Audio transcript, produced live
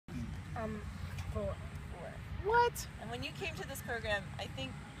4. What? And when you came to this program, I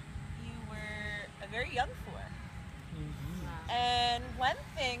think you were a very young 4. And one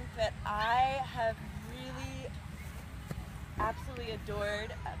thing that I have really absolutely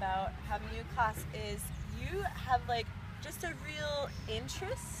adored about having you in class is you have like just a real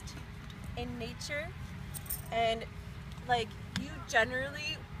interest in nature, and like you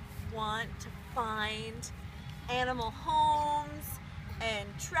generally want to find animal homes and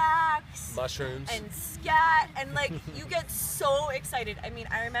tracks, Mushrooms, and scat, and like you get so excited. I mean,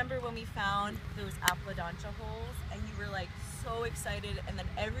 I remember when we found those apodontia holes and you were like so excited, and then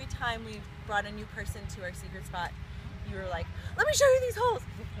every time we brought a new person to our secret spot, you were like, let me show you these holes.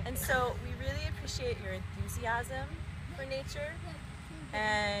 And so we really appreciate your enthusiasm for nature,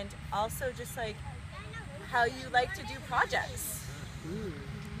 and also just like how you like to do projects. You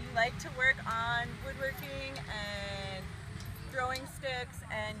like to work on woodworking and throwing sticks,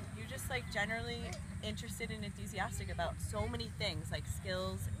 and you're just like generally interested and enthusiastic about so many things like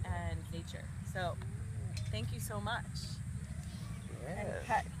skills and nature. So thank you so much.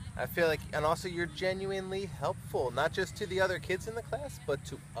 Yeah. I feel like, and also you're genuinely helpful, not just to the other kids in the class, but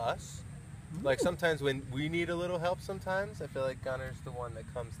to us. Like sometimes when we need a little help sometimes, I feel like Gunnar's the one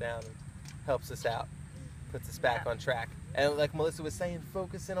that comes down and helps us out, puts us back on track. And like Melissa was saying,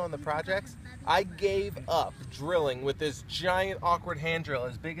 focusing on the projects. I gave up drilling with this giant awkward hand drill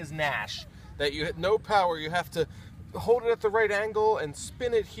as big as Nash, that you had no power, you have to hold it at the right angle and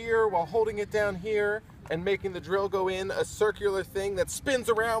spin it here while holding it down here and making the drill go in a circular thing that spins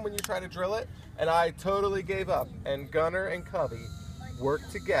around when you try to drill it. And I totally gave up. And Gunnar and Cubby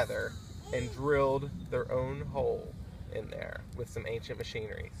worked together and drilled their own hole in there with some ancient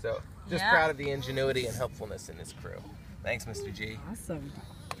machinery. So just proud of the ingenuity and helpfulness in this crew. Thanks, Mr. G. Awesome.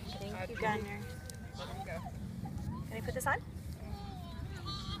 Thank you, Gunnar. Can I put this on?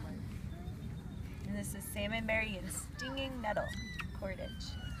 And this is salmonberry and stinging nettle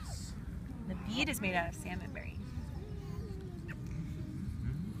cordage. The bead is made out of salmonberry.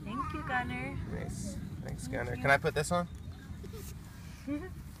 Thank you, Gunnar. Nice. Thanks, Gunnar. Can I put this on?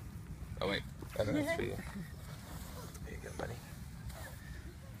 Oh, wait. I don't know if it's for you. There you go, buddy.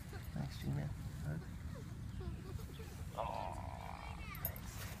 Thanks, Gina. Hug.